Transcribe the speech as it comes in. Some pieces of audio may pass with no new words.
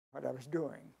what I was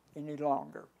doing any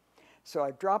longer. So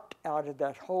I dropped out of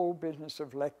that whole business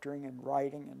of lecturing and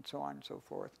writing and so on and so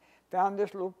forth. Found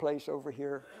this little place over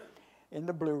here in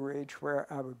the Blue Ridge where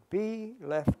I would be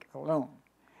left alone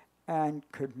and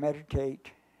could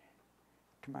meditate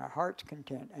to my heart's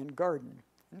content and garden.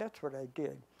 And that's what I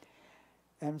did.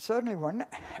 And suddenly one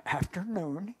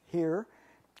afternoon here,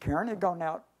 Karen had gone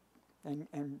out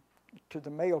and to the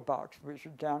mailbox, which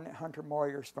was down at Hunter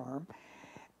Moyer's farm,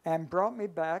 and brought me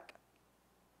back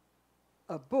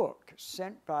a book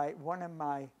sent by one of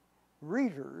my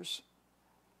readers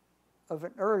of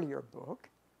an earlier book.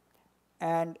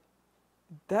 And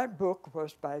that book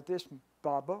was by this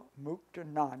Baba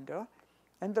Muktananda,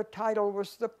 and the title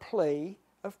was The Play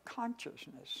of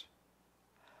Consciousness.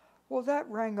 Well, that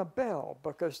rang a bell,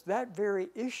 because that very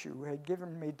issue had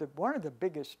given me one of the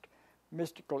biggest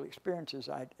mystical experiences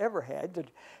I'd ever had,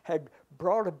 that had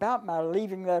brought about my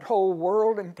leaving that whole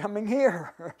world and coming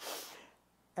here.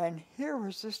 And here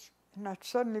was this, and I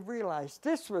suddenly realized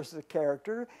this was the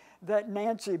character that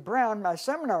Nancy Brown, my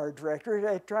seminar director,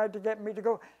 had tried to get me to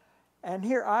go. And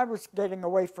here I was getting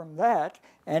away from that,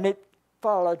 and it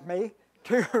followed me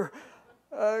to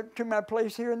my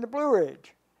place here in the Blue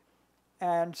Ridge.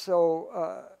 And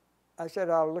so I said,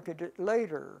 I'll look at it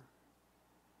later.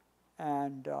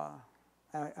 And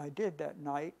I did that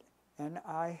night, and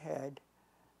I had,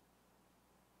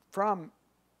 from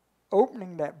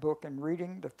opening that book and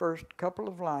reading the first couple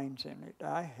of lines in it,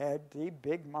 I had the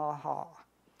big maha.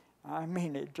 I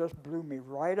mean, it just blew me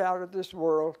right out of this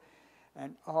world,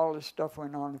 and all this stuff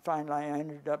went on. And finally, I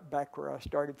ended up back where I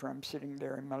started from, sitting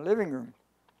there in my living room.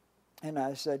 And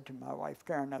I said to my wife,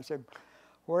 Karen, I said,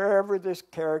 wherever this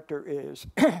character is,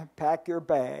 pack your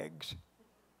bags,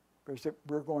 because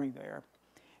we're going there.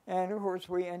 And, of course,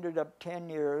 we ended up 10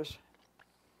 years,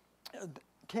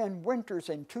 10 winters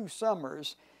and 2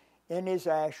 summers in his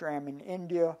ashram in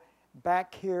India,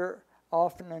 back here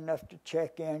often enough to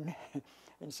check in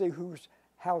and see whose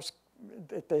house,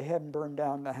 that they hadn't burned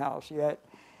down the house yet,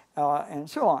 and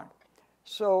so on.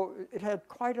 So it had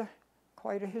quite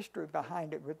a history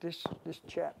behind it with this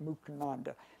chap,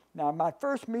 Muktananda. Now, my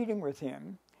first meeting with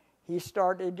him, he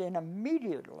started in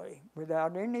immediately,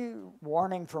 without any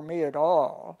warning from me at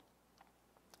all.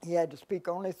 He had to speak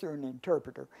only through an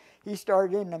interpreter. He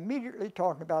started in immediately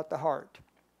talking about the heart.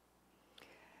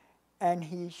 And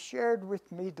he shared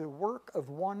with me the work of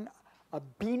one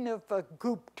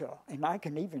Abhinavagupta, and I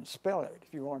can even spell it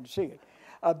if you want to see it.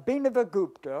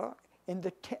 Abhinavagupta,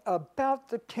 in about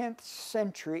the 10th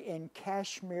century in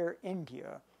Kashmir,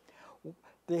 India,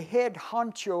 the head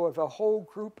honcho of a whole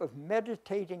group of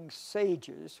meditating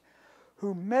sages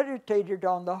who meditated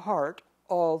on the heart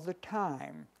all the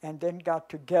time and then got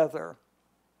together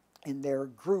in their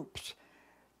groups,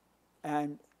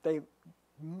 and they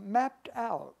mapped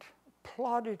out,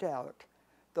 plotted out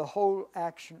the whole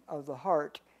action of the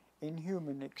heart in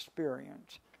human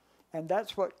experience. And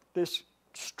that's what this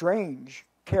strange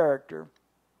character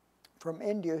from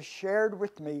India shared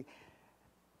with me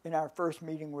in our first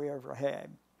meeting we ever had.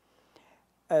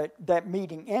 That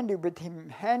meeting ended with him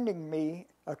handing me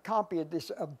a copy of this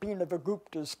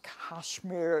Abhinavagupta's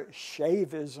Kashmir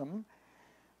Shaivism,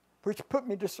 which put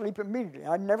me to sleep immediately.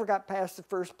 I never got past the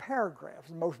first paragraph,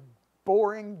 the most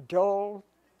boring, dull,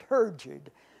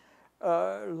 turgid,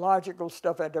 logical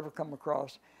stuff I'd ever come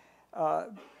across. At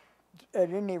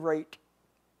any rate,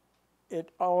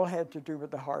 it all had to do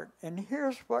with the heart. And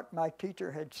here's what my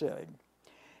teacher had said.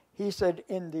 He said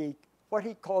in what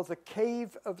he called the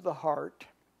cave of the heart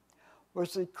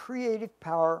was the creative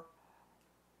power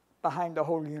behind the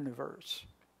whole universe.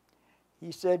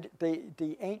 He said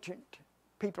the ancient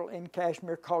people in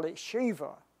Kashmir call it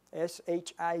Shiva,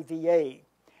 S-H-I-V-A.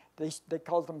 They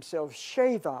called themselves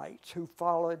Shaivites, who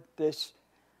followed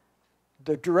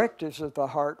the directives of the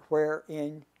heart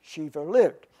wherein Shiva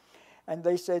lived. And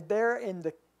they said there in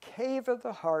the cave of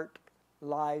the heart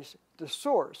lies the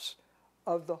source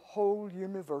of the whole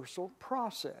universal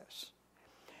process.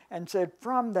 And said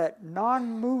from that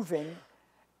non-moving,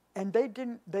 and they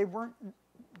didn't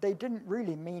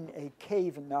really mean a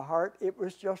cave in the heart, it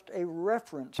was just a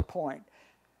reference point.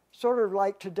 Sort of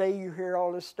like today you hear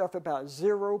all this stuff about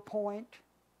 0 point.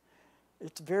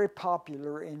 It's very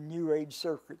popular in New Age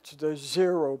circuits, the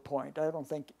 0 point. I don't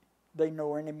think they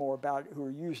know any more about it who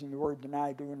are using the word than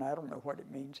I do, and I don't know what it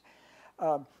means.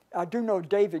 I do know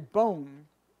David Bohm.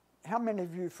 How many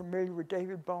of you are familiar with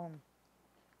David Bohm?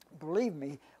 Believe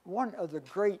me, one of the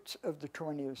greats of the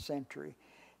 20th century.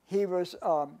 He was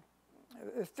a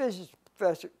physics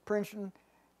professor at Princeton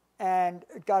and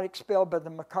got expelled by the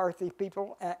McCarthy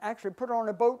people and actually put on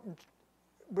a boat and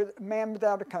with a man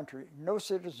without a country, no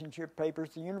citizenship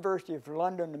papers. The University of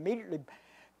London immediately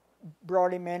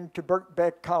brought him in to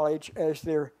Birkbeck College as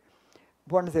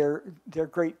one of their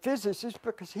great physicists,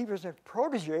 because he was a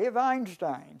protege of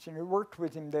Einstein's and he worked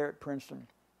with him there at Princeton.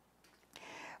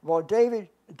 Well, David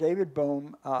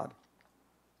Bohm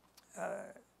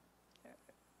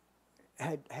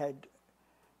had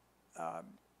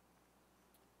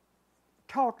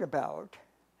talked about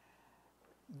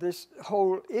this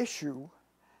whole issue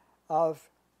of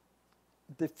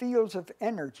the fields of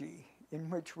energy in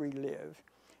which we live,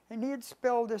 and he had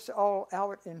spelled this all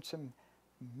out in some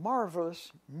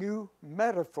marvelous new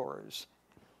metaphors.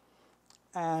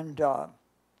 And I'm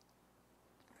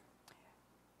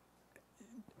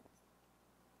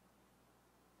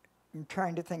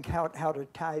trying to think how to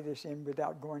tie this in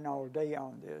without going all day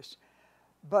on this.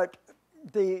 But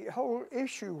the whole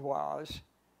issue was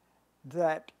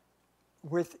that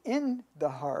within the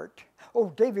heart,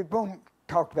 David Bohm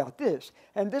talked about this,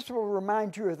 and this will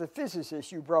remind you of the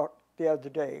physicist you brought the other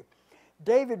day.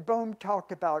 David Bohm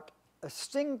talked about a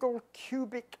single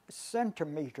cubic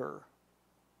centimeter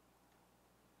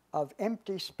of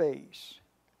empty space.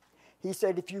 He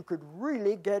said if you could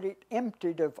really get it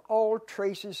emptied of all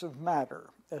traces of matter,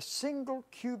 a single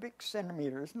cubic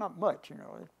centimeter, it's not much,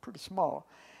 it's pretty small,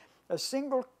 a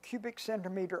single cubic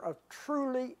centimeter of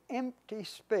truly empty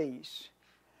space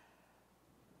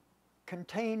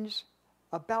contains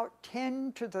about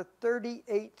 10 to the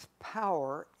 38th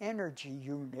power energy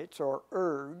units, or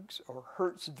ergs, or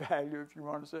Hertz value if you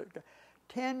want to say it,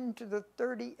 10 to the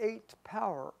 38th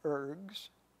power ergs,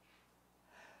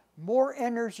 more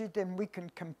energy than we can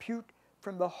compute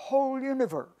from the whole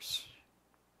universe,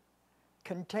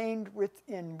 contained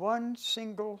within one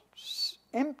single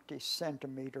empty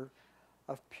centimeter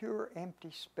of pure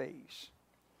empty space.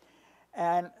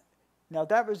 And now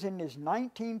that was in his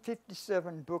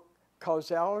 1957 book,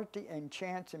 Causality and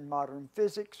Chance in Modern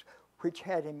Physics, which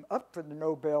had him up for the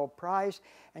Nobel Prize,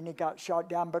 and he got shot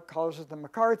down because of the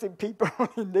McCarthy people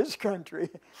in this country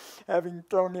having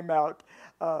thrown him out.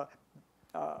 And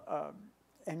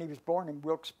he was born in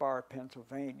Wilkes-Barre,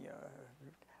 Pennsylvania.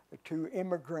 Two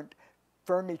immigrant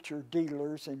furniture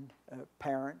dealers and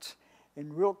parents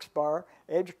in Wilkes-Barre,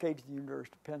 educated at the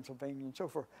University of Pennsylvania and so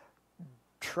forth,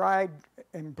 tried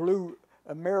and blue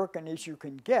American as you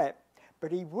can get,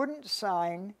 but he wouldn't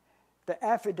sign the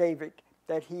affidavit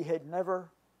that he had never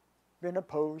been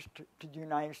opposed to the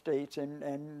United States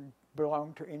and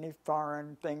belonged to any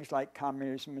foreign things like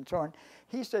communism and so on.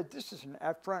 He said, this is an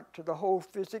affront to the whole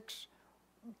physics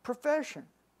profession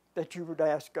that you would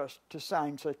ask us to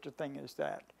sign such a thing as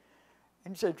that.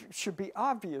 And he said, it should be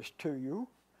obvious to you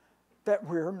that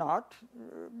we're not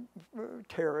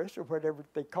terrorists, or whatever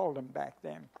they called them back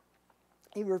then.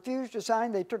 He refused to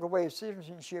sign. They took away his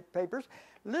citizenship papers,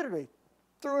 literally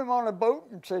threw him on a boat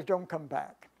and said, don't come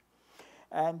back.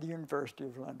 And the University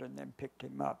of London then picked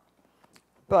him up.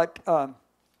 But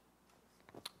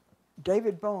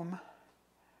David Bohm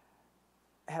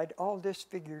had all this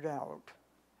figured out.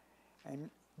 And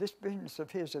this business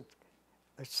of his, of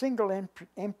a single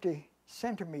empty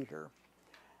centimeter,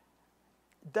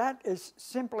 that is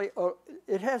simply,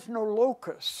 it has no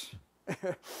locus.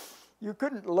 You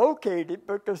couldn't locate it,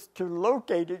 because to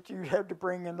locate it, you had to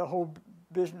bring in the whole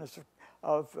business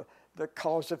of the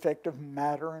cause-effect of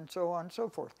matter and so on and so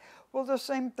forth. Well, the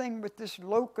same thing with this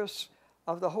locus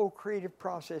of the whole creative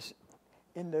process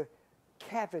in the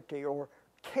cavity or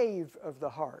cave of the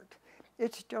heart.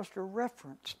 It's just a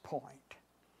reference point.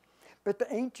 But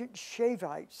the ancient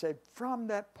Shavites said from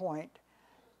that point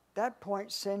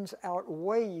sends out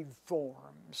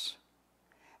waveforms.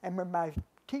 And when my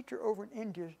teacher over in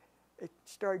India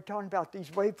started talking about these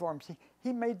waveforms,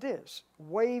 he made this,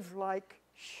 wave-like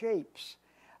shapes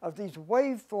of these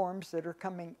waveforms that are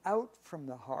coming out from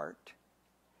the heart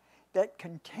that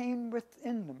contain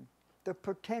within them the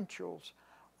potentials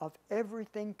of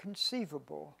everything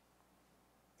conceivable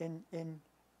in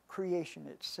creation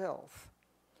itself.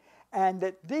 And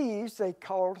that these they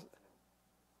called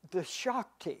the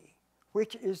Shakti,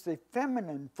 which is the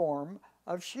feminine form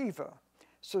of Shiva.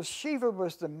 So Shiva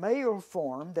was the male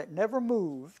form that never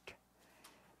moved,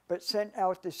 but sent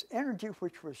out this energy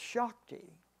which was Shakti,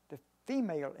 the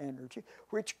female energy,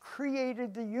 which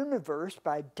created the universe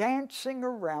by dancing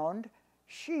around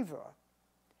Shiva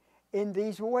in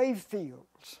these wave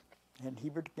fields. And he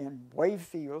would, again, wave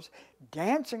fields,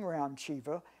 dancing around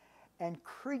Shiva and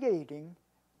creating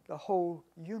the whole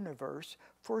universe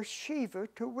for Shiva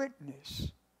to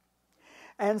witness.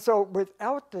 And so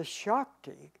without the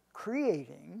Shakti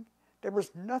creating, there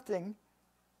was nothing,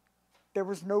 there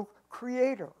was no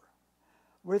creator.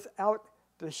 Without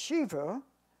the Shiva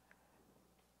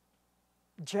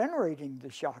generating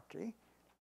the Shakti,